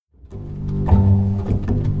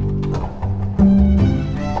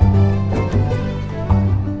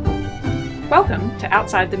Welcome to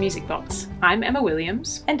Outside the Music Box. I'm Emma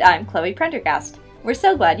Williams. And I'm Chloe Prendergast. We're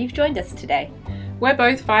so glad you've joined us today. We're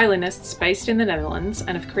both violinists based in the Netherlands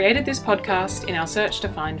and have created this podcast in our search to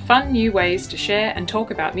find fun new ways to share and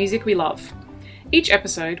talk about music we love. Each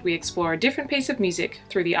episode, we explore a different piece of music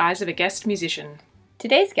through the eyes of a guest musician.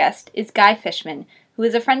 Today's guest is Guy Fishman, who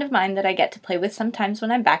is a friend of mine that I get to play with sometimes when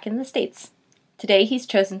I'm back in the States. Today he's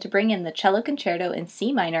chosen to bring in the Cello Concerto in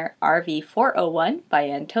C minor, RV 401 by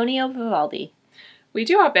Antonio Vivaldi. We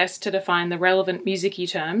do our best to define the relevant music-y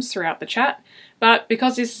terms throughout the chat, but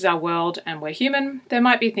because this is our world and we're human, there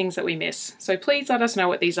might be things that we miss, so please let us know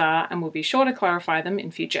what these are and we'll be sure to clarify them in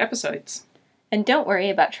future episodes. And don't worry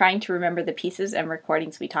about trying to remember the pieces and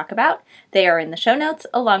recordings we talk about. They are in the show notes,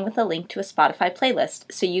 along with a link to a Spotify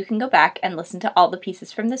playlist, so you can go back and listen to all the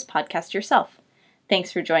pieces from this podcast yourself.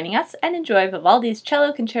 Thanks for joining us, and enjoy Vivaldi's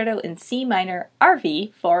Cello Concerto in C minor,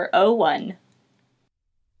 RV 401.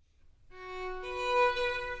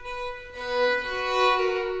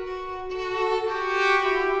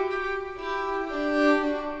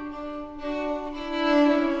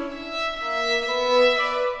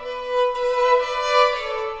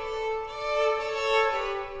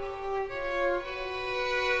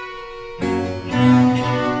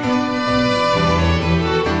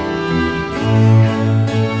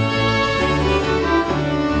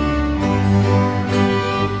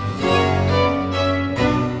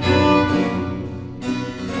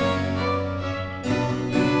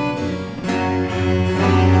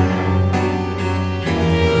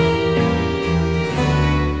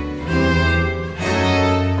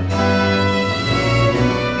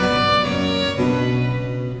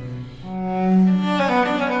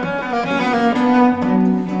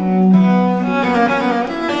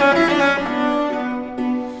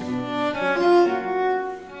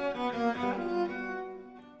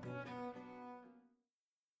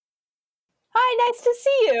 Nice to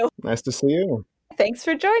see you. Nice to see you. Thanks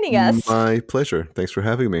for joining us. My pleasure. Thanks for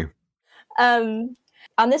having me. On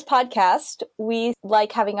this podcast, we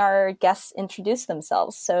like having our guests introduce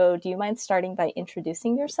themselves. So do you mind starting by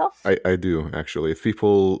introducing yourself? I do, actually. If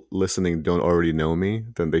people listening don't already know me,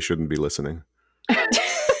 then they shouldn't be listening.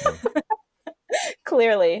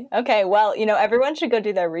 Clearly. Okay, well, everyone should go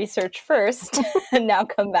do their research first and now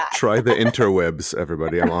come back. Try the interwebs,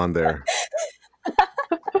 everybody. I'm on there.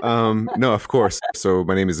 No, of course. So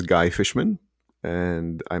my name is Guy Fishman,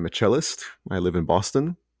 and I'm a cellist. I live in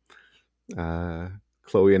Boston.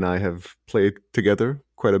 Chloe and I have played together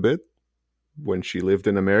quite a bit when she lived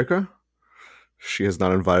in America. She has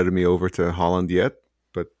not invited me over to Holland yet,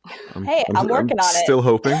 but I'm working on it. Still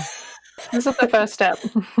hoping. This is the first step.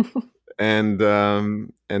 And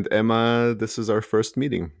Emma, this is our first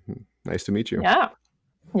meeting. Nice to meet you. Yeah,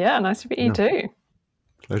 nice to meet you too.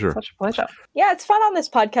 Pleasure. Such a pleasure. Yeah, it's fun on this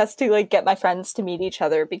podcast to get my friends to meet each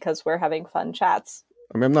other because we're having fun chats.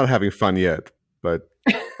 I mean, I'm not having fun yet, but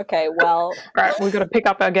okay, well, right, we've got to pick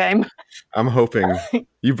up our game. I'm hoping.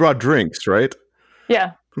 You brought drinks, right?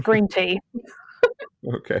 Yeah, green tea.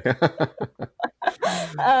 Okay.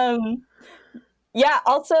 Yeah,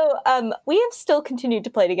 also, we have still continued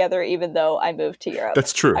to play together even though I moved to Europe.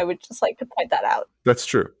 That's true. I would just like to point that out. That's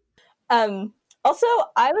true. Also,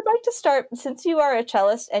 I would like to start, since you are a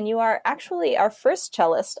cellist, and you are actually our first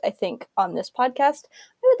cellist, I think, on this podcast,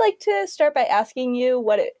 I would like to start by asking you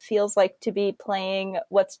what it feels like to be playing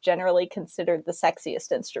what's generally considered the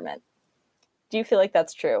sexiest instrument. Do you feel like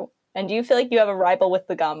that's true? And do you feel like you have a rival with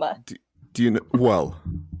the gamba? Do you know? Well,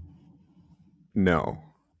 no.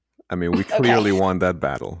 I mean, we clearly won that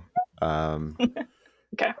battle.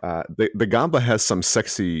 Okay. The gamba has some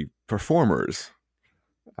sexy performers.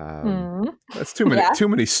 That's too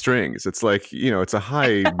many strings. It's like, it's a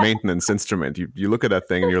high maintenance instrument. You look at that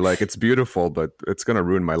thing and you're like, it's beautiful, but it's going to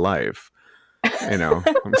ruin my life. I'm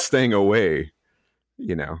staying away,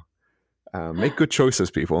 make good choices,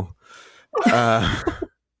 people.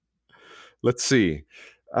 Let's see.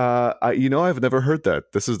 I've never heard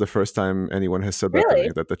that. This is the first time anyone has said that to me,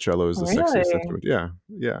 that the cello is the sexiest instrument.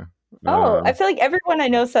 Yeah. Oh, I feel like everyone I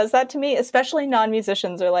know says that to me, especially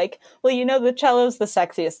non-musicians are like, well, the cello's the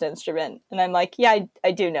sexiest instrument. And I'm like, yeah,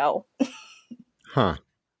 I do know. Huh.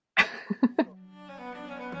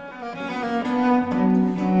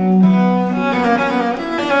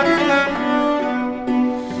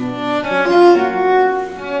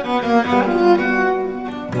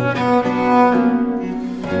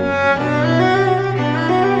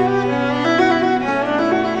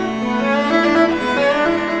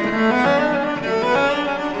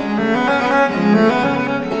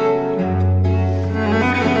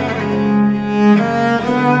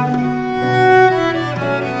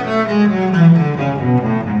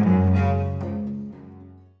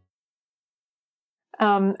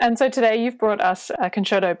 And so today you've brought us a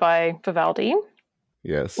concerto by Vivaldi.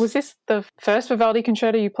 Yes. Was this the first Vivaldi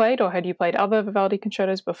concerto you played, or had you played other Vivaldi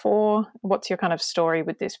concertos before? What's your kind of story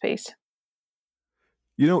with this piece?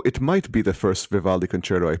 It might be the first Vivaldi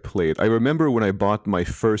concerto I played. I remember when I bought my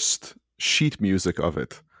first sheet music of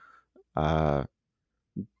it.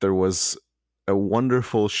 There was a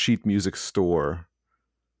wonderful sheet music store.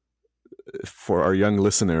 For our young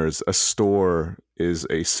listeners, a store is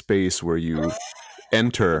a space where you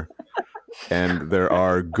enter and there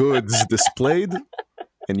are goods displayed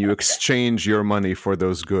and you exchange your money for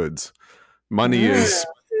those goods. Money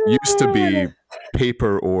used to be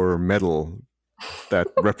paper or metal that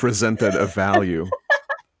represented a value.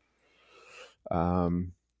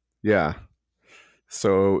 Yeah.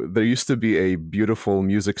 So there used to be a beautiful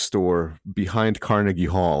music store behind Carnegie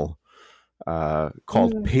Hall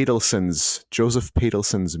called Joseph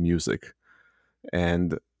Patelson's Music.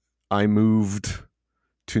 And I moved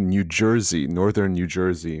to New Jersey, northern New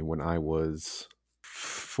Jersey, when I was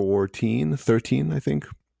 13, I think.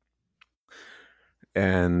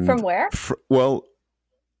 And from where? Well,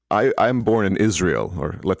 I'm born in Israel,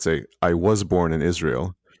 or let's say I was born in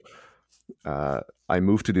Israel. I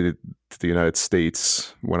moved to the United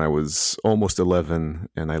States when I was almost 11,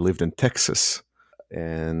 and I lived in Texas.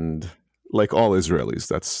 And like all Israelis,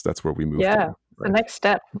 that's where we moved. Yeah, to, right? The next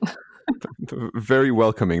step. Very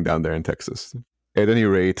welcoming down there in Texas. At any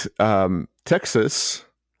rate, Texas,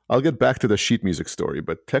 I'll get back to the sheet music story,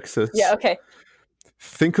 but Texas... Yeah, okay.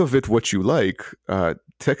 Think of it what you like.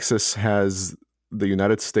 Texas has the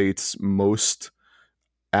United States' most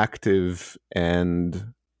active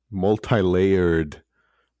and multi-layered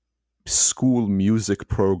school music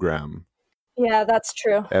program. Yeah, that's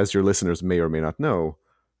true. As your listeners may or may not know,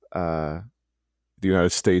 the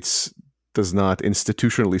United States does not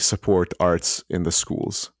institutionally support arts in the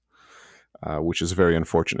schools, which is very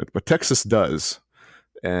unfortunate. But Texas does.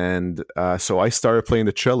 And so I started playing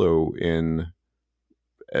the cello in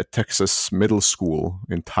a Texas middle school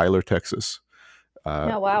in Tyler, Texas.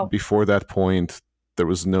 Oh, wow. Before that point, there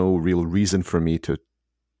was no real reason for me to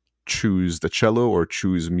choose the cello or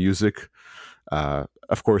choose music.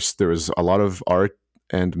 Of course, there is a lot of art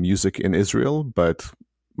and music in Israel, but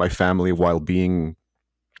my family, while being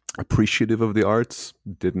appreciative of the arts,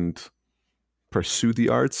 didn't pursue the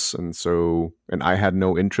arts. And I had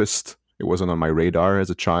no interest. It wasn't on my radar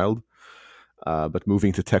as a child. But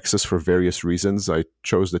moving to Texas for various reasons, I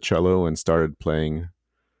chose the cello and started playing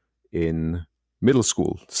in middle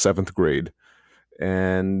school, 7th grade.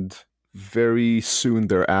 And very soon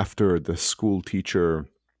thereafter, the school teacher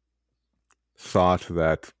thought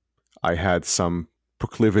that I had some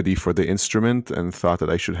proclivity for the instrument and thought that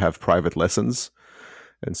I should have private lessons.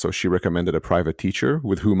 And so she recommended a private teacher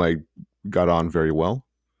with whom I got on very well.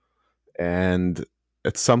 And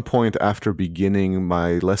at some point after beginning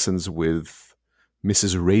my lessons with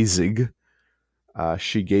Mrs. Razig,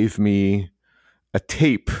 she gave me a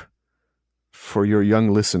tape for your young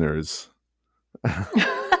listeners.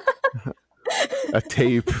 A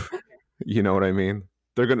tape, you know what I mean?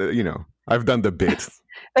 They're going to, I've done the bit.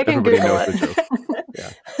 They can Everybody Google knows it. the joke.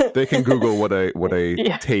 Yeah. They can Google what a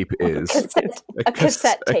tape is. A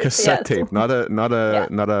cassette tape. A cassette tape, not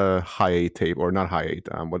a high tape, or not high eight.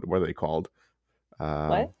 What are they called?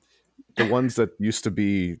 What? The ones that used to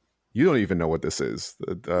be. You don't even know what this is.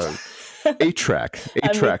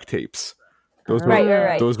 8-track tapes. Those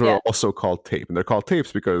were those were also called tape, and they're called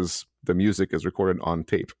tapes because the music is recorded on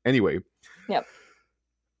tape. Anyway, yep.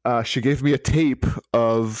 She gave me a tape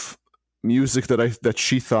of music that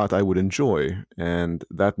she thought I would enjoy, and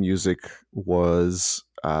that music was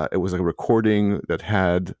it was a recording that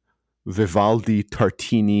had Vivaldi,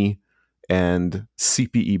 Tartini, and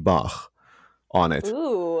C.P.E. Bach on it.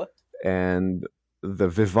 Ooh. And the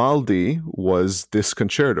Vivaldi was this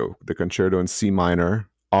concerto, the concerto in C minor,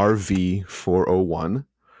 RV 401.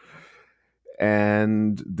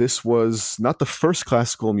 And this was not the first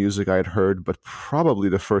classical music I had heard, but probably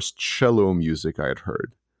the first cello music I had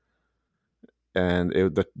heard. And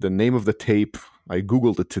the name of the tape, I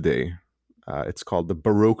Googled it today. It's called the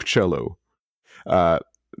Baroque Cello. I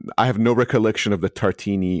have no recollection of the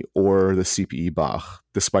Tartini or the C.P.E. Bach,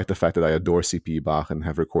 despite the fact that I adore C.P.E. Bach and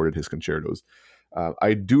have recorded his concertos.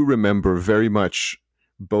 I do remember very much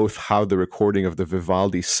both how the recording of the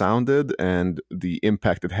Vivaldi sounded and the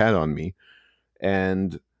impact it had on me.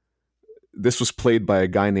 And this was played by a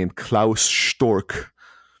guy named Klaus Stork,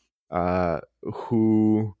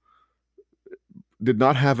 who did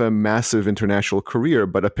not have a massive international career,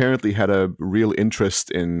 but apparently had a real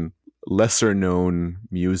interest in lesser known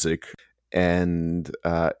music. And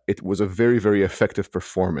it was a very, very effective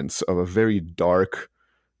performance of a very dark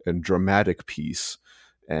and dramatic piece.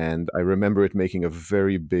 And I remember it making a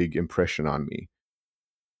very big impression on me.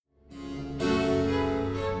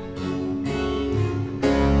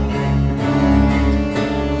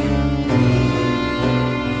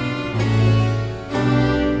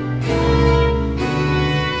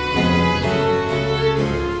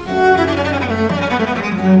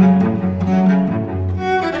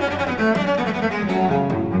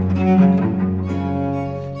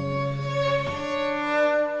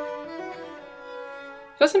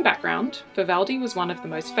 For some background, Vivaldi was one of the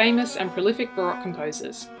most famous and prolific Baroque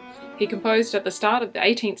composers. He composed at the start of the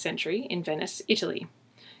 18th century in Venice, Italy.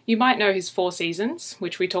 You might know his Four Seasons,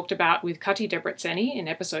 which we talked about with Kati Debreceni in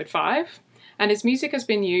episode 5, and his music has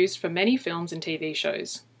been used for many films and TV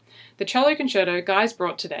shows. The cello concerto Guy's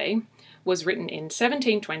brought today was written in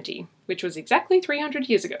 1720, which was exactly 300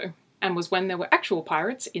 years ago, and was when there were actual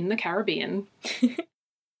pirates in the Caribbean.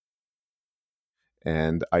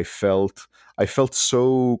 And I felt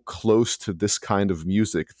so close to this kind of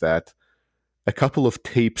music that a couple of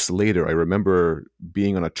tapes later, I remember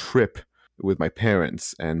being on a trip with my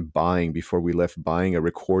parents and before we left, buying a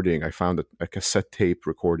recording. I found a cassette tape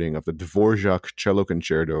recording of the Dvorak Cello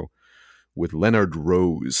Concerto with Leonard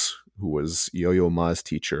Rose, who was Yo-Yo Ma's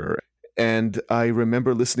teacher. And I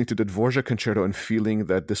remember listening to the Dvorak Concerto and feeling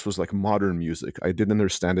that this was like modern music. I didn't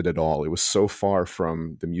understand it at all. It was so far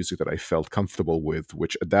from the music that I felt comfortable with,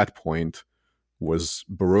 which at that point was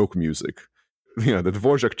Baroque music. You know, the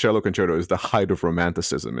Dvorak Cello Concerto is the height of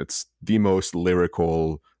romanticism. It's the most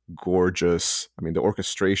lyrical, gorgeous. I mean, the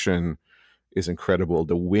orchestration is incredible.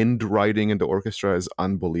 The wind writing in the orchestra is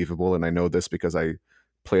unbelievable. And I know this because I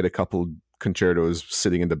played a couple concertos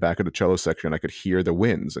sitting in the back of the cello section. I could hear the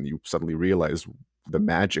winds, and you suddenly realize the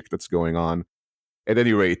magic that's going on. At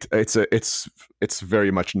any rate, it's very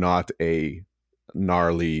much not a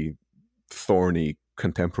gnarly, thorny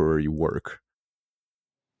contemporary work.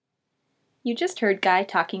 You just heard Guy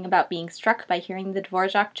talking about being struck by hearing the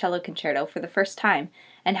Dvorak Cello Concerto for the first time,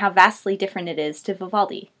 and how vastly different it is to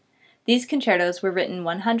Vivaldi. These concertos were written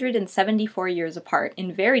 174 years apart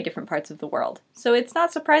in very different parts of the world, so it's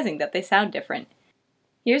not surprising that they sound different.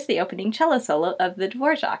 Here's the opening cello solo of the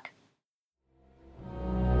Dvorak.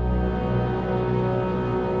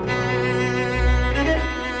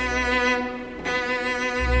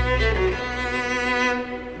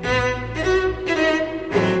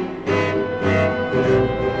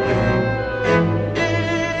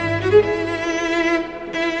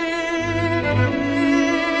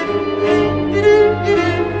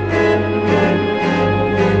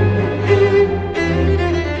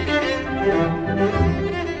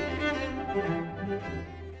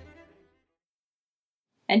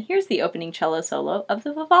 And here's the opening cello solo of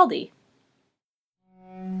the Vivaldi.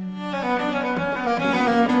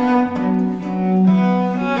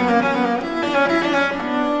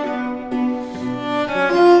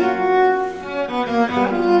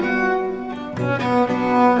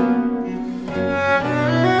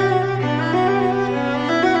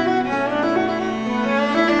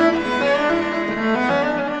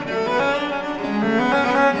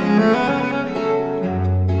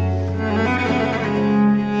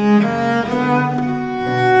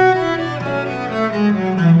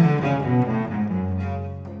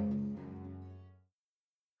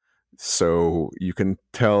 So you can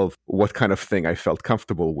tell what kind of thing I felt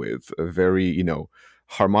comfortable with. A very,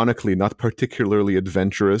 harmonically not particularly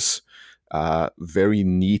adventurous, very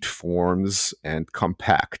neat forms and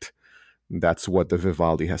compact. That's what the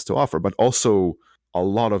Vivaldi has to offer, but also a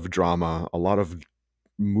lot of drama, a lot of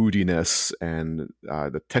moodiness, and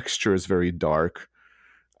the texture is very dark,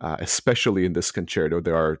 especially in this concerto.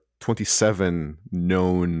 There are 27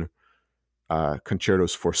 known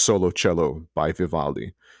concertos for solo cello by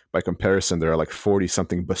Vivaldi. By comparison, there are like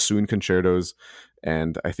 40-something bassoon concertos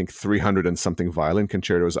and I think 300 and something violin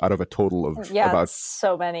concertos out of a total of about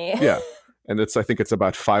so many. Yeah. And I think it's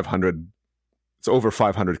about 500. It's over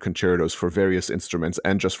 500 concertos for various instruments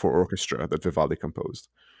and just for orchestra that Vivaldi composed.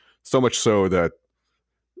 So much so that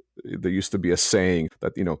there used to be a saying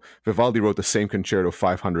that, Vivaldi wrote the same concerto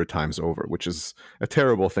 500 times over, which is a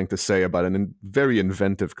terrible thing to say about a very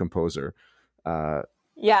inventive composer.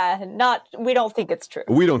 We don't think it's true.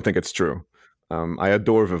 We don't think it's true. I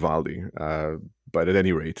adore Vivaldi, but at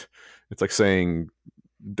any rate, it's like saying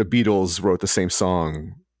the Beatles wrote the same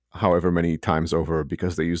song however many times over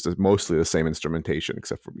because they used mostly the same instrumentation,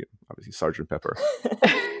 except for obviously Sgt. Pepper.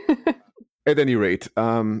 At any rate,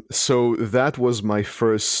 so that was my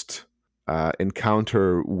first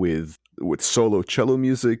encounter with solo cello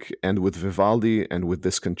music and with Vivaldi and with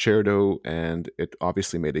this concerto, and it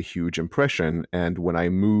obviously made a huge impression. And when I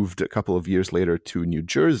moved a couple of years later to New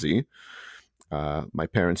Jersey, my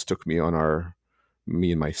parents took me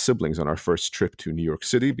and my siblings on our first trip to New York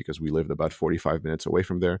City because we lived about 45 minutes away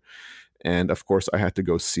from there. And of course, I had to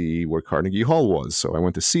go see where Carnegie Hall was. So I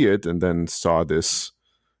went to see it and then saw this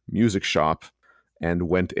music shop and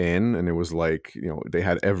went in, and it was like, they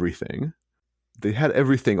had everything. They had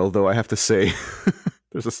everything, although I have to say,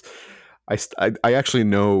 there's this. I actually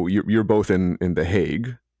know you're both in The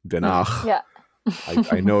Hague, Den Haag. Yeah.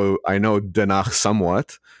 I know Den Haag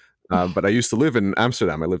somewhat, but I used to live in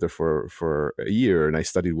Amsterdam. I lived there for a year, and I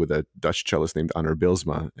studied with a Dutch cellist named Anner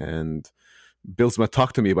Bilsma. And Bilsma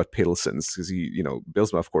talked to me about Pedelsens because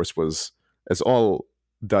Bilsma, of course, was, as all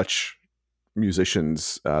Dutch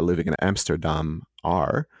musicians living in Amsterdam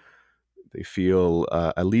are, they feel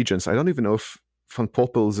allegiance. I don't even know if Van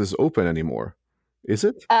Poppels is open anymore. Is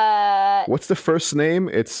it? What's the first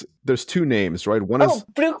name? There's two names, right? One is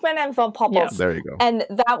Broekman and Van Poppels. Yeah, there you go. And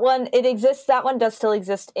that one, it exists. That one does still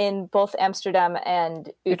exist in both Amsterdam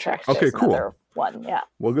and Utrecht. Okay, cool. One, yeah.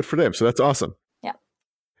 Well, good for them. So that's awesome. Yeah.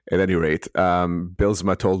 At any rate,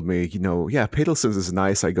 Bilsma told me, Pedelsens is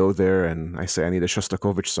nice. I go there and I say I need a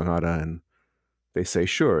Shostakovich sonata, and they say,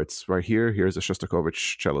 sure, it's right here. Here's a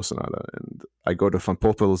Shostakovich cello sonata. And I go to Van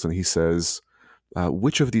Poppels and he says,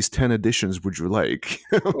 which of these 10 editions would you like?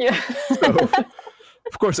 Yeah. So,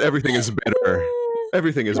 of course, everything is better.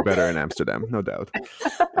 Everything is better in Amsterdam, no doubt.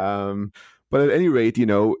 But at any rate,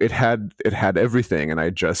 it had everything. And I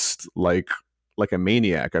just like a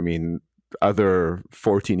maniac. I mean, other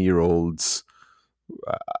 14-year-olds,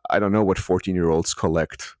 I don't know what 14-year-olds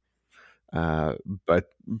collect.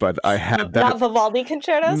 But I had that. Not Vivaldi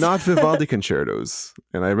concertos? Not Vivaldi concertos.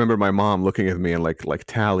 And I remember my mom looking at me and like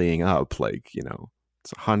tallying up, like,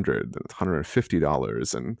 it's $100,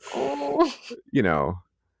 $150, and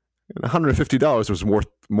and $150 was worth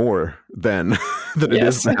more then than it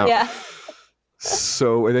is now. Yeah.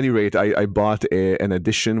 So at any rate, I bought an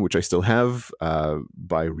edition, which I still have,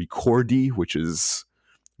 by Ricordi,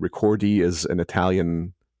 Ricordi is an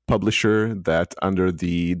Italian publisher that, under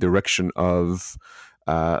the direction of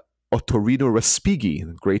Ottorino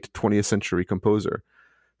Respighi, great 20th century composer,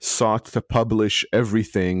 sought to publish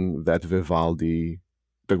everything that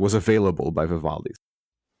was available by Vivaldi.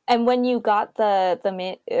 And when you got not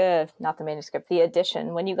the manuscript, the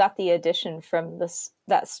edition, when you got the edition from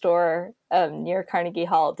that store near Carnegie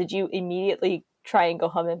Hall, did you immediately try and go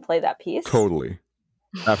home and play that piece? Totally.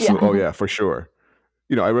 Absolutely. Yeah. Oh yeah, for sure.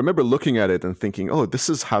 I remember looking at it and thinking, oh, this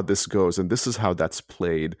is how this goes, and this is how that's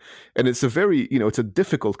played. And it's a very, it's a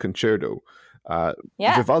difficult concerto.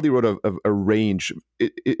 Vivaldi wrote a range.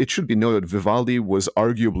 It should be noted, Vivaldi was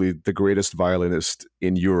arguably the greatest violinist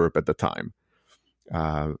in Europe at the time.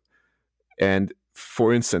 And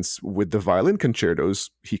for instance, with the violin concertos,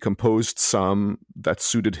 he composed some that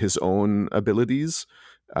suited his own abilities,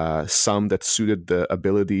 some that suited the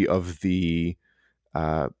ability of the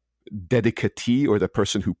dedicatee, or the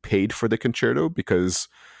person who paid for the concerto, because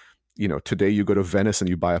today you go to Venice and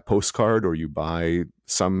you buy a postcard or you buy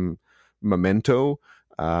some memento.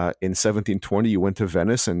 In 1720 you went to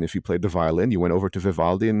Venice, and if you played the violin, you went over to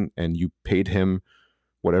Vivaldi and you paid him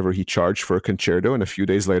whatever he charged for a concerto, and a few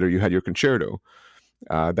days later you had your concerto.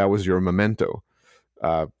 That was your memento.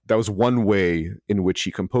 That was one way in which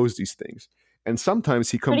he composed these things. And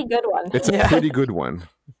sometimes pretty good one. It's a pretty good one.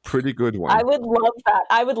 Pretty good one. I would love that.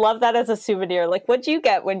 I would love that as a souvenir. Like, what'd you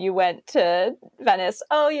get when you went to Venice?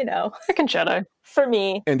 Oh, a concerto. For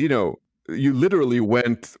me. And you literally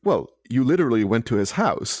went to his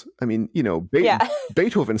house. I mean,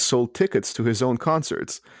 Beethoven sold tickets to his own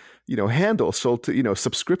concerts. Handel sold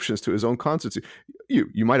subscriptions to his own concerts.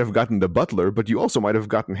 You might have gotten the butler, but you also might have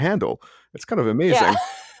gotten Handel. It's kind of amazing. Yeah.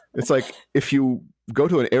 It's like, if you go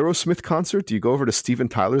to an Aerosmith concert, do you go over to Steven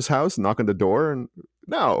Tyler's house, knock on the door, and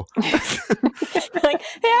no. Like,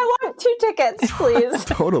 hey, I want 2 tickets, please.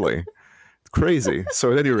 Totally. Crazy.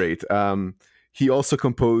 So at any rate, he also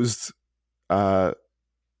composed,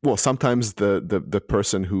 sometimes the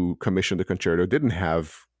person who commissioned the concerto didn't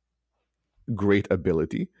have great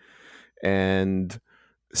ability. And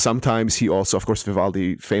sometimes he also, of course,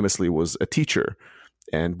 Vivaldi famously was a teacher.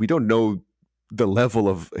 And we don't know the level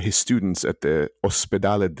of his students at the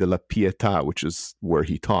Ospedale della Pietà, which is where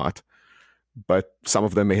he taught. But some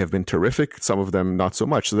of them may have been terrific, some of them not so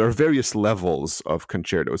much. So there are various levels of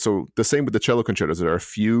concerto. So the same with the cello concertos. There are a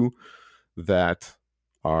few that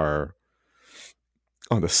are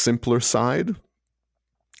on the simpler side.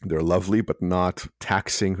 They're lovely, but not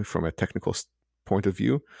taxing from a technical point of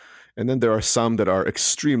view. And then there are some that are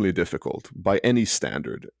extremely difficult by any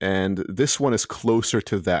standard. And this one is closer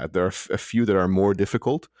to that. There are a few that are more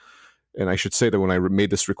difficult. And I should say that when I made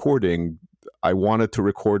this recording, I wanted to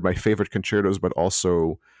record my favorite concertos, but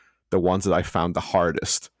also the ones that I found the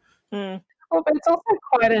hardest. Mm. Well, but it's also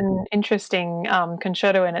quite an interesting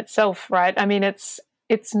concerto in itself, right? I mean, it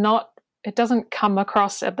doesn't come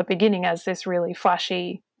across at the beginning as this really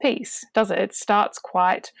flashy piece, does it? It starts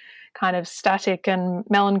quite kind of static and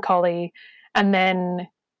melancholy, and then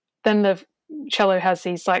the cello has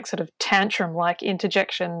these like sort of tantrum-like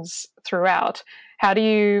interjections throughout. How do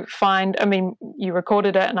you find, I mean, you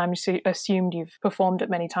recorded it and I'm assumed you've performed it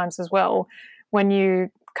many times as well. When you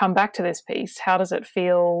come back to this piece, how does it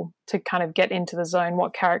feel to kind of get into the zone?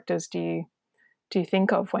 What characters do you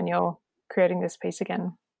think of when you're creating this piece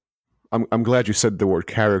again? I'm glad you said the word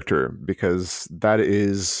character, because that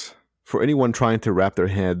is, for anyone trying to wrap their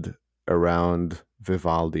head around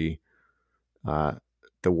Vivaldi,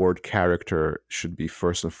 the word character should be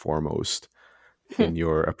first and foremost in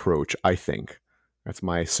your approach, I think. That's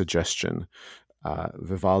my suggestion.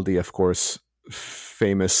 Vivaldi, of course,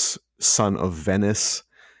 famous son of Venice.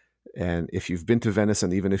 And if you've been to Venice,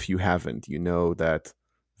 and even if you haven't, you know that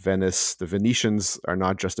Venice, the Venetians are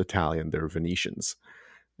not just Italian, they're Venetians.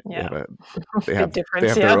 Yeah. They have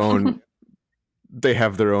their own they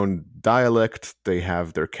have their own dialect, they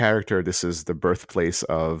have their character. This is the birthplace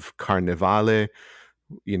of Carnevale,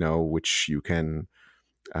 which you can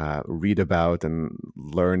read about and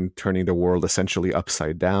learn, turning the world essentially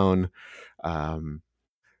upside down.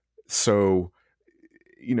 So,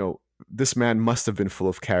 this man must have been full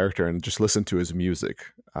of character, and just listen to his music.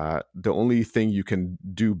 The only thing you can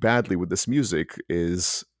do badly with this music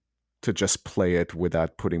is to just play it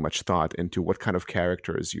without putting much thought into what kind of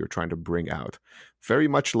characters you're trying to bring out. Very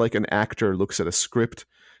much like an actor looks at a script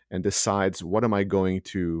and decides, what's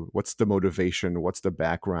the motivation, what's the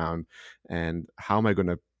background, and how am I going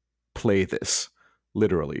to play this,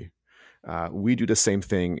 literally. We do the same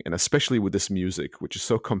thing, and especially with this music, which is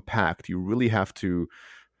so compact, you really have to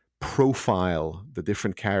profile the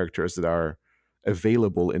different characters that are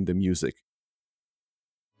available in the music.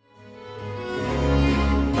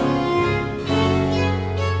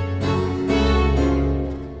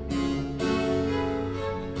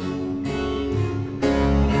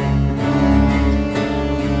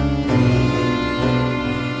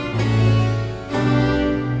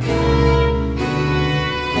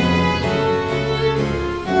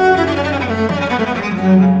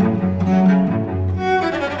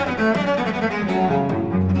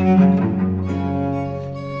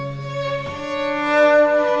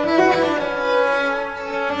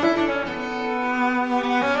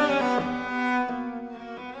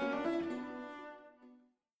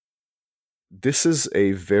 This is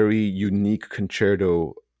a very unique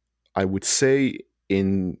concerto, I would say,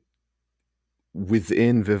 within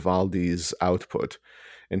Vivaldi's output,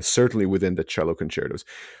 and certainly within the cello concertos.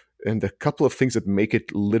 And a couple of things that make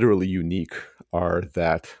it literally unique are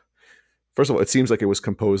that, first of all, it seems like it was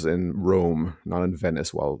composed in Rome, not in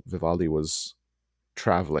Venice, while Vivaldi was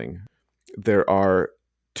traveling. There are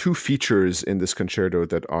two features in this concerto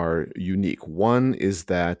that are unique. One is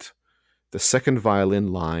that the second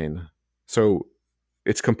violin line, so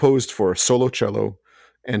it's composed for solo cello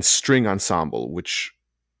and string ensemble, which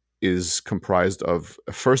is comprised of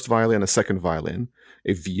a first violin, a second violin,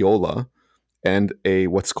 a viola, and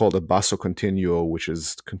what's called a basso continuo, which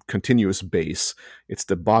is continuous bass. It's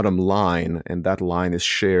the bottom line, and that line is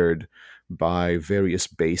shared by various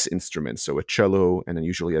bass instruments. So a cello, and then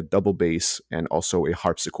usually a double bass, and also a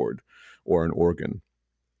harpsichord or an organ.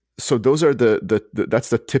 So those are that's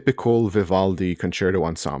the typical Vivaldi concerto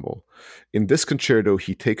ensemble. In this concerto,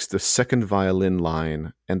 he takes the second violin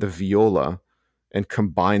line and the viola and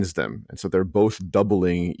combines them. And so they're both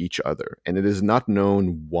doubling each other. And it is not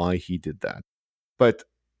known why he did that. But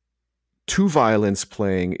two violins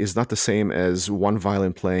playing is not the same as one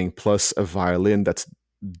violin playing plus a violin that's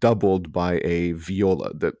doubled by a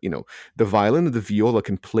viola. The violin and the viola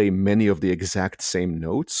can play many of the exact same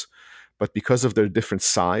notes, but because of their different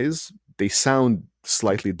size, they sound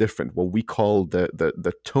slightly different. What we call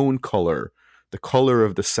the tone color, the color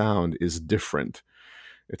of the sound is different.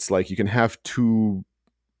 It's like you can have two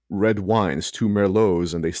red wines, two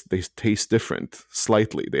Merlots, and they taste different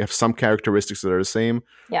slightly. They have some characteristics that are the same,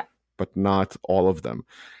 but not all of them.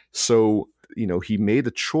 So, he made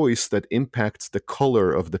a choice that impacts the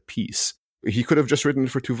color of the piece. He could have just written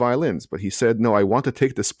it for two violins, but he said, no, I want to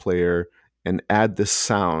take this player and add this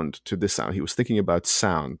sound to this sound. He was thinking about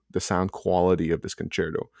sound, the sound quality of this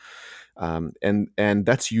concerto. And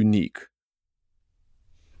that's unique.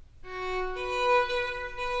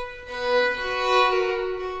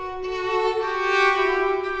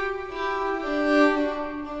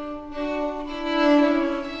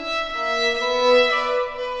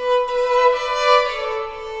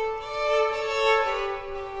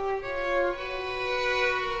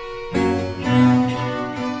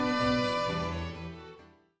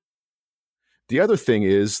 The other thing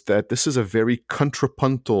is that this is a very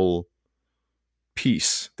contrapuntal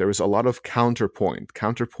piece. There is a lot of counterpoint.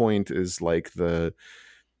 Counterpoint is like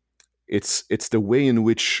it's the way in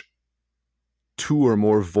which two or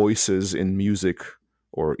more voices in music,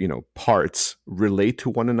 or parts, relate to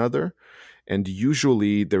one another, and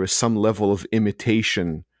usually there is some level of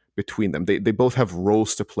imitation between them. They both have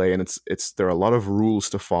roles to play, and there are a lot of rules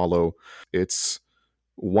to follow. It's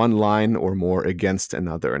one line or more against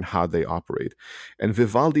another and how they operate. And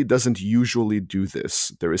Vivaldi doesn't usually do this.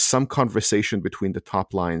 There is some conversation between the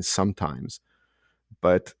top lines sometimes,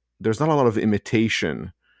 but there's not a lot of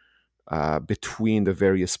imitation between the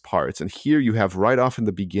various parts. And here you have, right off in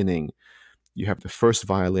the beginning, you have the first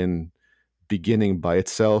violin beginning by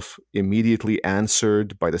itself, immediately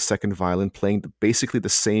answered by the second violin playing basically the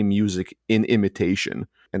same music in imitation.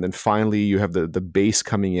 And then finally you have the bass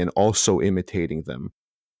coming in, also imitating them.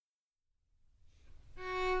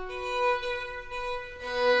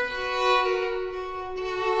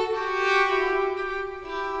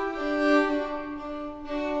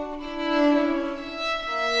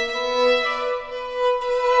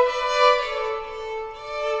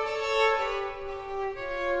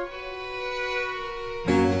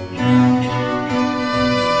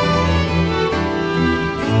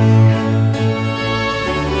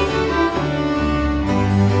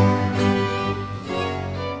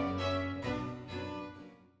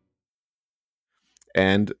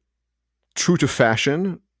 And true to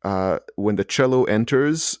fashion, when the cello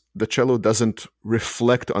enters, the cello doesn't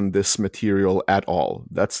reflect on this material at all.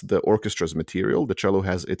 That's the orchestra's material. The cello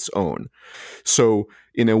has its own. So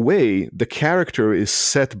in a way, the character is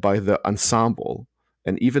set by the ensemble.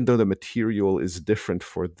 And even though the material is different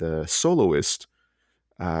for the soloist,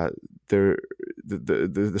 the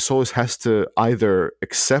soloist has to either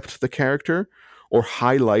accept the character or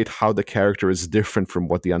highlight how the character is different from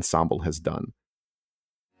what the ensemble has done.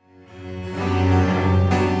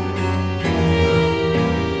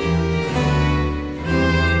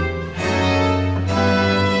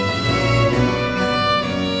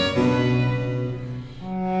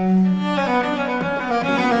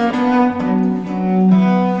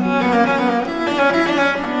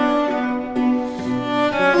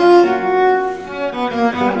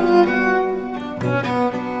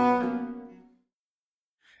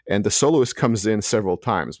 And the soloist comes in several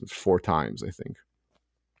times, 4 times, I think.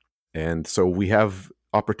 And so we have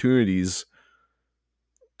opportunities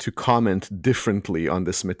to comment differently on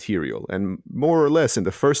this material. And more or less, in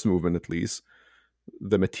the first movement at least,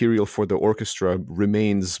 the material for the orchestra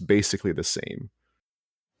remains basically the same.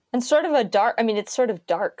 And sort of it's sort of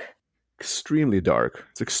dark. Extremely dark.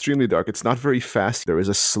 It's extremely dark. It's not very fast. There is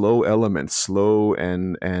a slow element, slow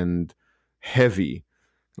and heavy,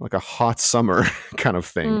 like a hot summer kind of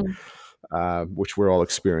thing, which we're all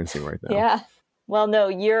experiencing right now. Yeah. Well, no,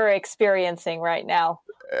 you're experiencing right now.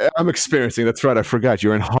 I'm experiencing. That's right. I forgot.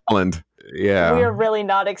 You're in Holland. Yeah. We're really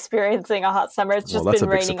not experiencing a hot summer. It's just been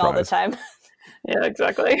raining all the time. Yeah,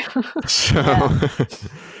 exactly. So,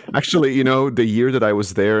 actually, the year that I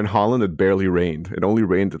was there in Holland, it barely rained. It only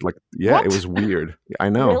rained at it was weird. I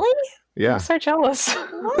know. Really? Yeah. I'm so jealous.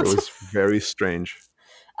 It was very strange.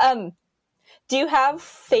 Do you have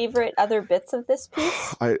favorite other bits of this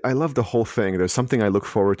piece? I love the whole thing. There's something I look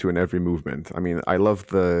forward to in every movement. I mean, I love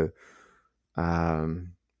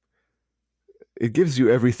it gives you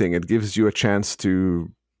everything. It gives you a chance to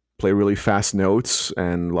play really fast notes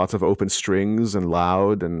and lots of open strings and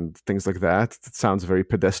loud and things like that. It sounds very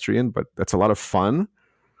pedestrian, but that's a lot of fun.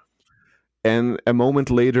 And a moment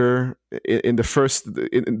later, in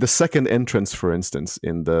the second entrance, for instance,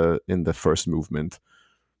 in the first movement,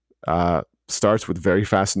 starts with very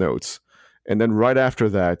fast notes, and then right after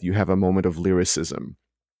that, you have a moment of lyricism.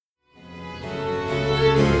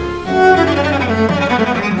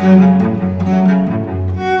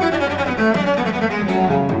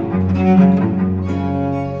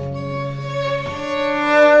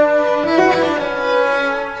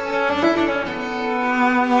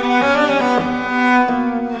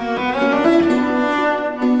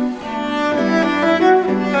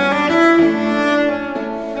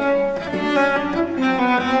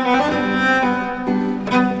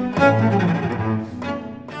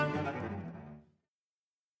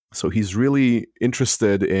 So he's really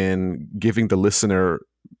interested in giving the listener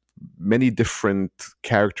many different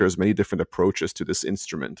characters, many different approaches to this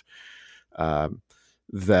instrument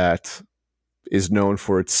that is known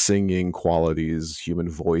for its singing qualities, human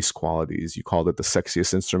voice qualities. You called it the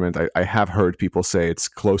sexiest instrument. I have heard people say it's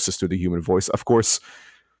closest to the human voice. Of course,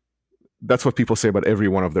 that's what people say about every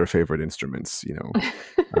one of their favorite instruments,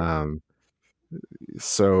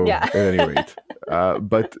 So, yeah. At any rate,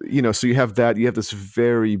 But so you have this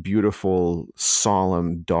very beautiful,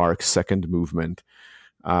 solemn, dark second movement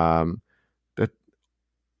that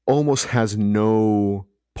almost has no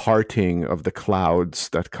parting of the clouds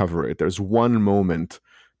that cover it. There's one moment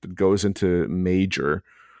that goes into major,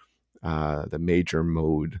 the major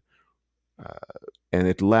mode, and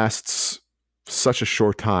it lasts such a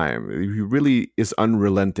short time. He really is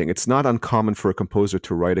unrelenting. It's not uncommon for a composer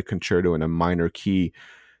to write a concerto in a minor key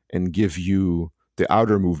and give you the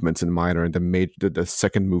outer movements in minor and the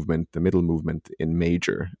second movement, the middle movement in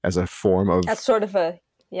major, as a form of... That's sort of a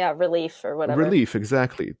relief or whatever. Relief,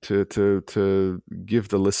 exactly. To give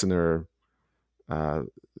the listener...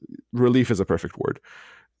 relief is a perfect word.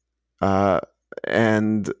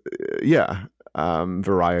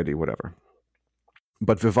 Variety, whatever.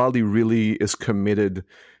 But Vivaldi really is committed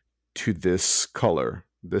to this color.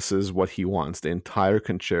 This is what he wants, the entire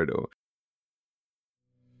concerto.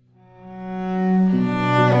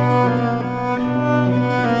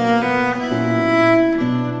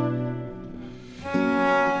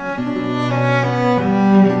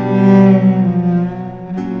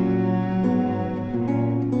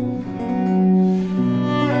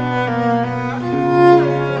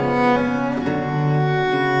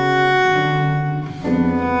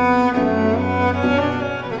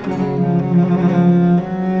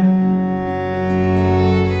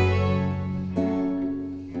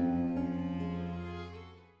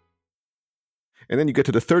 And then you get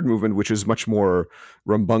to the third movement, which is much more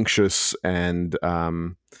rambunctious, and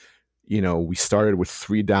we started with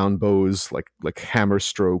 3 down bows, like hammer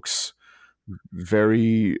strokes,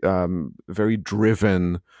 very very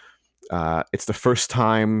driven. It's the first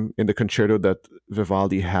time in the concerto that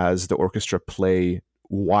Vivaldi has the orchestra play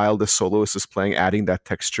while the soloist is playing, adding that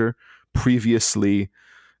texture. Previously,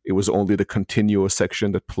 it was only the continuo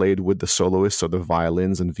section that played with the soloist, so the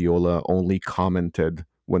violins and viola only commented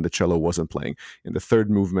when the cello wasn't playing. In the third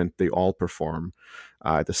movement, they all perform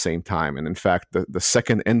at the same time. And in fact, the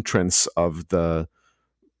second entrance of the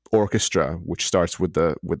orchestra, which starts with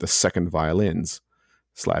the second violins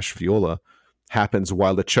 / viola, happens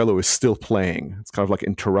while the cello is still playing. It's kind of like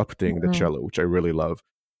interrupting the cello, which I really love.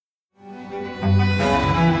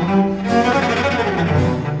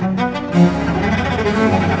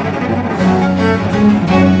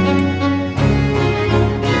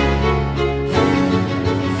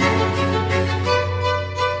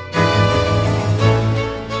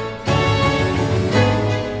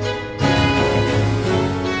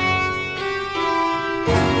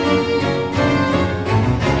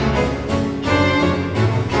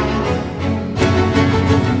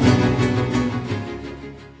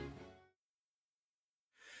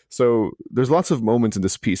 So there's lots of moments in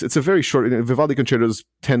this piece. It's a very short... Vivaldi concertos,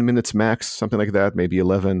 10 minutes max, something like that, maybe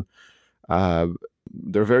 11.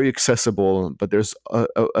 They're very accessible, but there's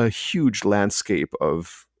a huge landscape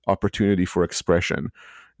of opportunity for expression,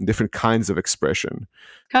 different kinds of expression.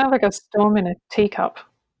 Kind of like a storm in a teacup.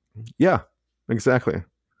 Yeah, exactly.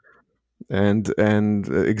 And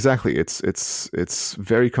exactly, it's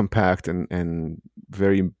very compact and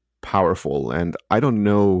very powerful. And I don't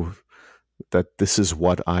know that this is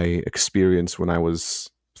what I experienced when I was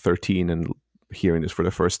 13 and hearing this for the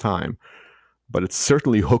first time, but it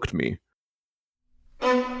certainly hooked me.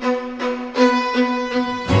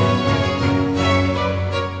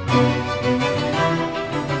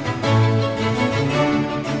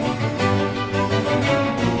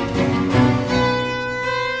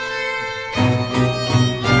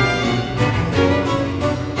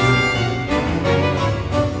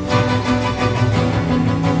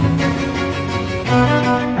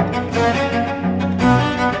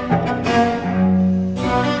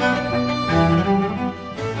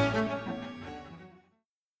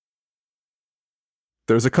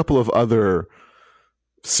 There's a couple of other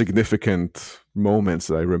significant moments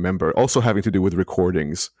that I remember, also having to do with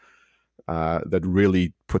recordings, that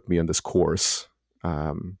really put me on this course.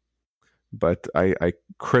 But I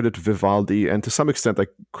credit Vivaldi, and to some extent I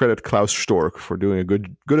credit Klaus Storck for doing a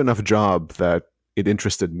good enough job that it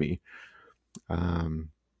interested me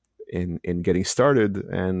in getting started.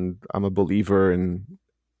 And I'm a believer in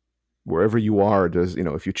wherever you are,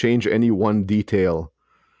 if you change any one detail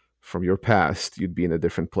from your past, you'd be in a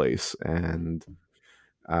different place, and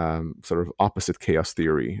sort of opposite chaos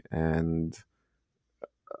theory. And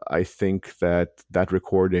I think that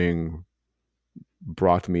recording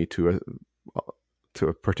brought me to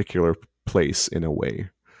a particular place in a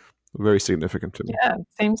way, very significant to me. Yeah, it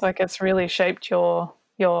seems like it's really shaped your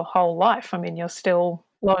whole life. I mean, you're still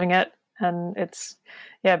loving it, and it's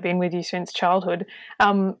been with you since childhood.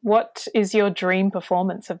 What is your dream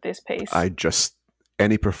performance of this piece?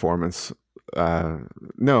 Any performance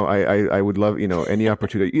no, I would love, any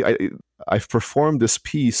opportunity. I've performed this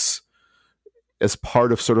piece as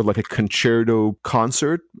part of sort of like a concerto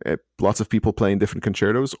concert, lots of people playing different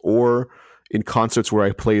concertos, or in concerts where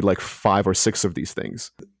I played like 5 or 6 of these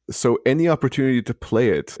things. So any opportunity to play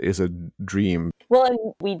it is a dream. Well, and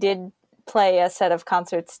we did play a set of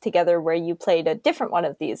concerts together where you played a different one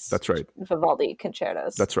of these. That's right. Vivaldi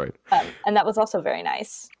concertos. That's right. And that was also very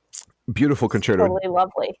nice. Beautiful concerto. Totally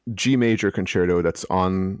lovely. G major concerto that's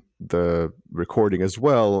on the recording as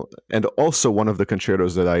well. And also one of the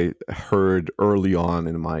concertos that I heard early on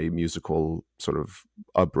in my musical sort of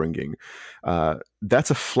upbringing.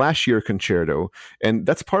 That's a flashier concerto. And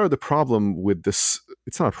that's part of the problem with this.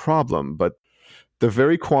 It's not a problem, but the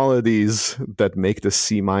very qualities that make the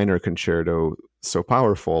C minor concerto so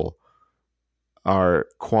powerful are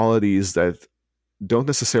qualities that don't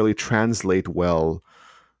necessarily translate well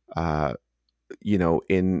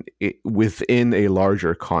within a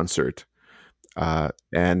larger concert.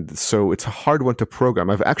 And so it's a hard one to program.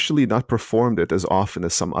 I've actually not performed it as often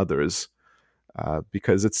as some others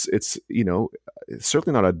because it's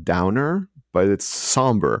certainly not a downer, but it's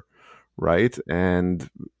somber, right? And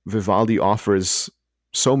Vivaldi offers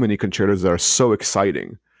so many concertos that are so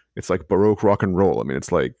exciting. It's like Baroque rock and roll. I mean,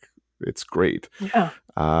 it's great. Yeah.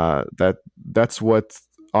 That's what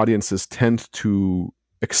audiences tend to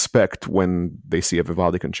expect when they see a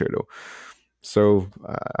Vivaldi concerto. So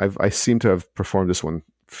I seem to have performed this one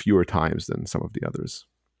fewer times than some of the others.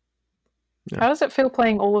 Yeah. How does it feel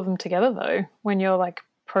playing all of them together though, when you're like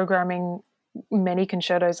programming many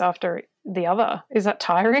concertos after the other? Is that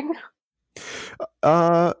tiring?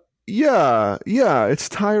 Yeah, it's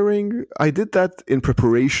tiring. I did that in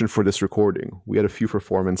preparation for this recording. We had a few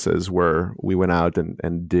performances where we went out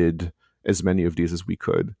and did as many of these as we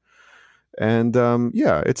could. And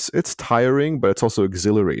it's tiring, but it's also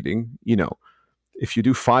exhilarating. If you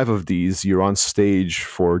do 5 of these, you're on stage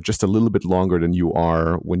for just a little bit longer than you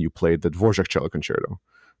are when you played the Dvorak Cello Concerto,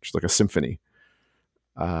 which is like a symphony.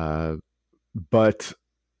 But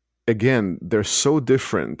again, they're so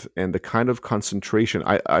different, and the kind of concentration,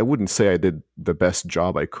 I wouldn't say I did the best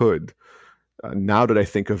job I could. Now that I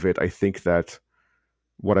think of it, I think that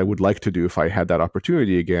what I would like to do if I had that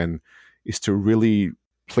opportunity again is to really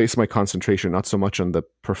place my concentration not so much on the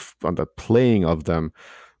playing of them,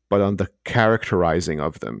 but on the characterizing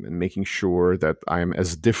of them and making sure that I'm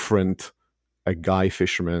as different a Guy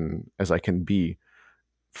Fisherman as I can be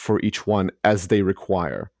for each one as they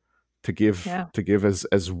require to give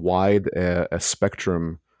as wide a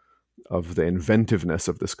spectrum of the inventiveness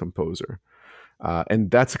of this composer.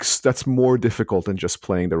 And that's more difficult than just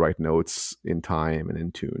playing the right notes in time and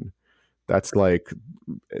in tune. That's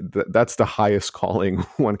that's the highest calling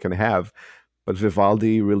one can have, but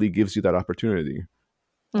Vivaldi really gives you that opportunity.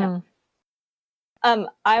 Yeah.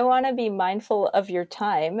 I want to be mindful of your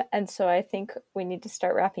time, and so I think we need to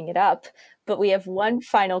start wrapping it up. But we have one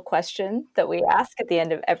final question that we ask at the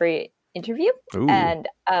end of every interview. Ooh. And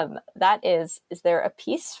that is there a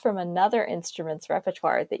piece from another instrument's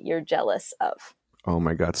repertoire that you're jealous of? Oh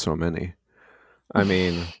my God, so many. I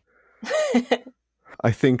mean,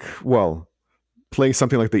 I think, playing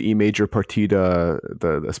something like the E major partita,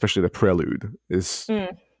 especially the prelude, is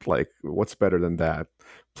like, what's better than that?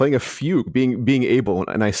 Playing a fugue, being able,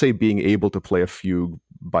 and I say being able to play a fugue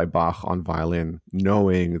by Bach on violin,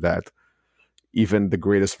 knowing that even the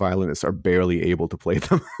greatest violinists are barely able to play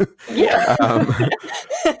them. Yeah.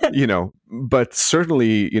 But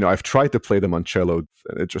certainly, I've tried to play them on cello,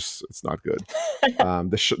 and it's not good.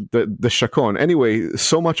 The chaconne. Anyway,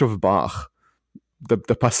 so much of Bach, the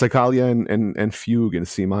Passacaglia and fugue in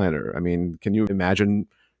C minor. I mean, can you imagine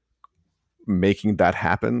making that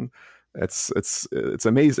happen? It's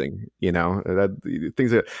amazing, that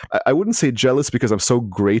things that I wouldn't say jealous, because I'm so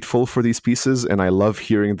grateful for these pieces and I love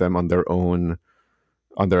hearing them on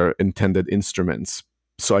their intended instruments,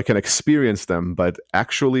 so I can experience them. But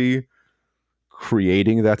actually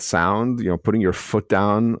creating that sound, putting your foot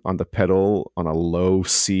down on the pedal on a low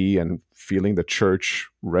C and feeling the church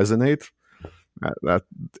resonate, that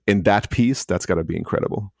in that piece, that's got to be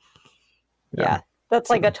incredible. Yeah. That's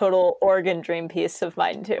like a total organ dream piece of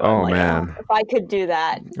mine too. Oh, man. If I could do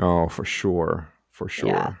that. Oh, for sure.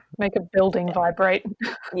 Yeah. Make a building vibrate.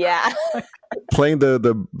 Yeah. Playing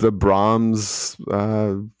the Brahms,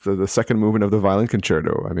 the second movement of the violin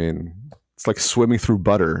concerto. I mean, it's like swimming through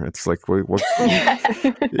butter. It's like, what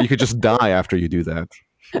you could just die after you do that.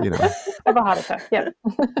 Have a heart attack. Yeah.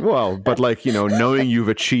 Well, but knowing you've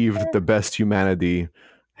achieved the best humanity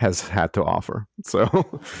has had to offer.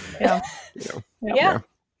 So yeah.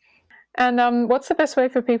 And what's the best way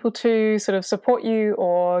for people to sort of support you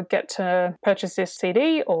or get to purchase this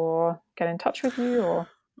CD or get in touch with you? Or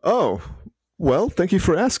Oh, well, thank you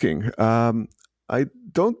for asking. I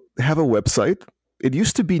don't have a website. It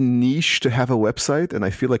used to be niche to have a website, and I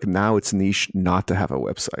feel like now it's niche not to have a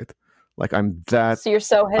website. Like So you're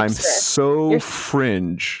so hipster. I'm so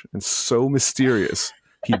fringe and so mysterious.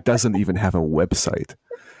 He doesn't even have a website.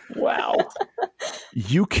 Wow.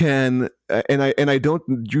 You can, and I don't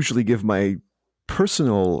usually give my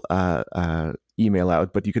personal email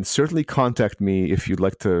out, but you can certainly contact me if you'd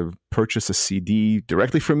like to purchase a CD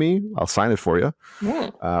directly from me. I'll sign it for you.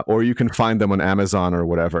 Or you can find them on Amazon or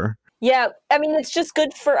whatever. Yeah, I mean, it's just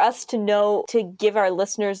good for us to know, to give our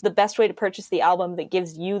listeners the best way to purchase the album that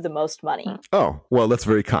gives you the most money. Oh, well, that's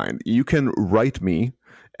very kind. You can write me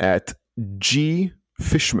at gfishman,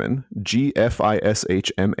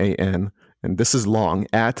 Gfishman, and this is long,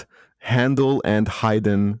 at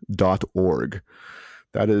handelandhaydn.org.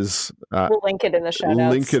 That is... we'll link it in the show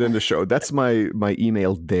notes. Link it in the show. That's my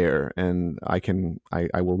email there, and I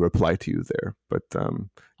will reply to you there. But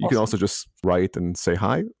you can also just write and say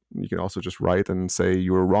hi. You can also just write and say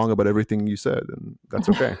you were wrong about everything you said, and that's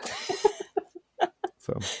okay.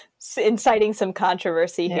 So inciting some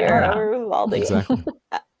controversy here over Vivaldi. Exactly.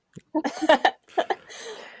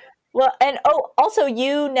 Well, and also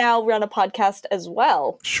you now run a podcast as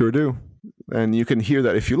well. Sure do. And you can hear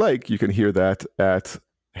that, if you like, you can hear that at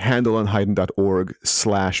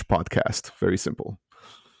handelandhaydn.org/podcast. Very simple.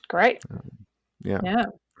 Great. Yeah.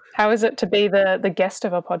 How is it to be the guest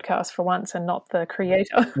of a podcast for once and not the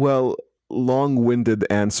creator? Well, long-winded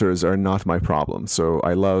answers are not my problem. So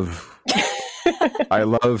I love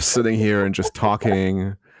sitting here and just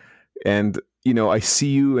talking. And, I see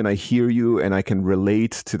you and I hear you and I can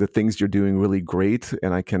relate to the things you're doing really great.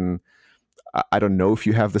 And I don't know if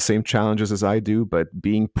you have the same challenges as I do, but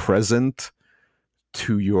being present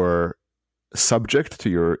to your subject, to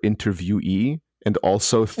your interviewee, and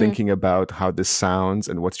also thinking about how this sounds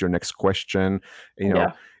and what's your next question,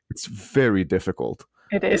 it's very difficult.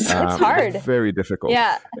 It is. It's hard. Very difficult.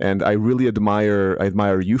 Yeah. And I really admire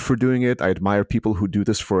you for doing it. I admire people who do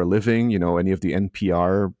this for a living, any of the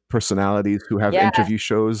NPR personalities who have interview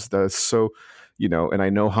shows. That's so, and I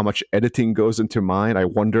know how much editing goes into mine. I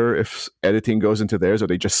wonder if editing goes into theirs, or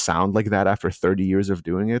they just sound like that after 30 years of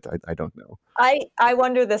doing it. I don't know. I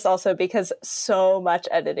wonder this also because so much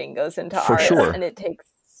editing goes into ours, and it takes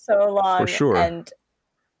so long. For sure. And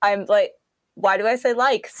I'm like, why do I say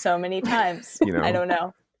so many times? I don't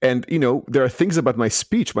know. And, there are things about my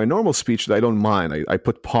speech, my normal speech, that I don't mind. I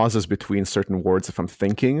put pauses between certain words if I'm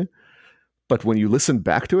thinking. But when you listen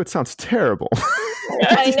back to it, it sounds terrible.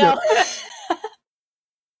 I know.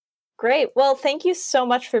 Great. Well, thank you so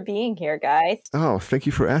much for being here, Guy. Oh, thank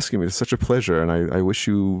you for asking me. It's such a pleasure. And I wish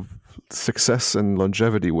you success and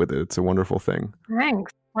longevity with it. It's a wonderful thing.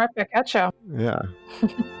 Thanks. Right back at you. Yeah,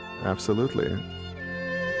 absolutely.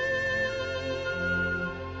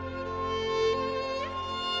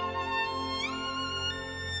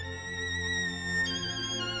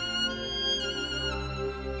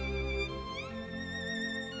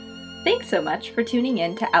 Thanks so much for tuning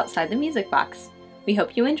in to Outside the Music Box. We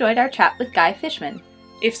hope you enjoyed our chat with Guy Fishman.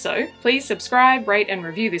 If so, please subscribe, rate and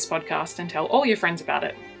review this podcast and tell all your friends about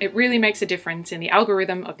it. It really makes a difference in the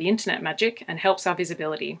algorithm of the internet magic and helps our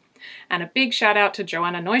visibility. And a big shout out to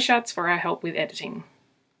Joanna Neuschatz for our help with editing.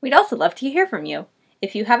 We'd also love to hear from you.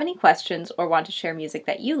 If you have any questions or want to share music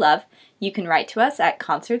that you love, you can write to us at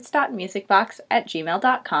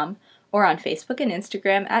concerts.musicbox@gmail.com or on Facebook and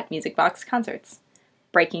Instagram at MusicBoxConcerts.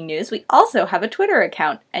 Breaking news, we also have a Twitter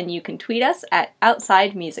account, and you can tweet us at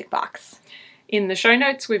Outside Music Box. In the show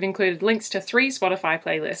notes, we've included links to 3 Spotify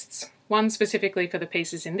playlists, one specifically for the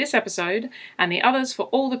pieces in this episode, and the others for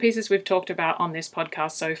all the pieces we've talked about on this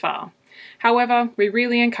podcast so far. However, we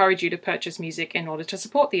really encourage you to purchase music in order to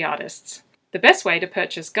support the artists. The best way to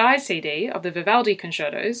purchase Guy's CD of the Vivaldi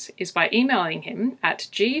concertos is by emailing him at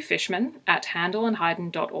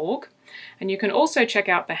gfishman@handelandhaydn.org. And you can also check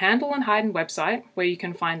out the Handel and Haydn website, where you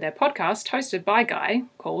can find their podcast hosted by Guy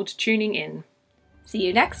called Tuning In. See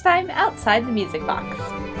you next time outside the Music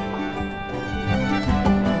Box.